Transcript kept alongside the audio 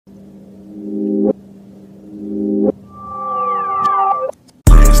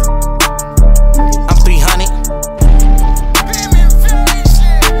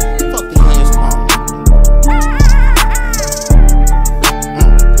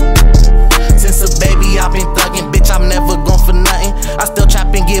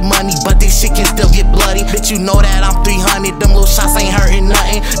Bitch, you know that I'm 300, them little shots ain't hurting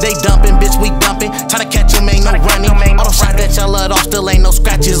nothing. They dumping, bitch, we dumping. Tryna catch them, ain't no running. All the shots that y'all let off, still ain't no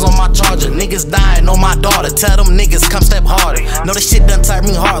scratches on my charger. Niggas dying on my daughter, tell them niggas come step harder. Know this shit done turned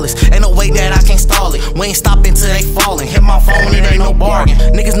me heartless, ain't no way that I can't stall it. We ain't stopping till they falling, hit my phone, it ain't no bargain.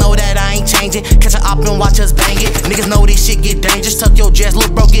 Niggas know that I ain't changing, catch a op and watch us bang it. Niggas know this shit get dangerous, tuck your dress,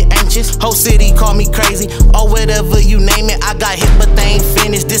 little bro get anxious. Whole city call me crazy, or whatever you name it. I got hit but they ain't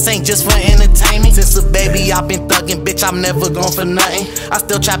finished, this ain't just for entertainment. Since a baby I been thugging, bitch I'm never gone for nothing. I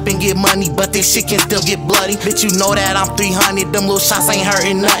still trap and get money, but this shit can still get bloody. Bitch, you know that I'm 300, them little shots ain't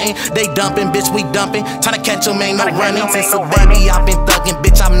hurting nothing. They dumping, bitch, we dumping. Tryna catch them, ain't no running. Since a baby I been thugging,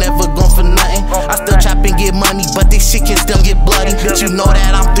 bitch I'm never gone for nothing. I still trap and get money, but this shit can still get bloody. Bitch, you know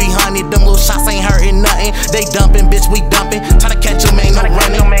that I'm 300, them little shots ain't hurting nothing. They dumping, bitch, we dumping. Tryna catch them,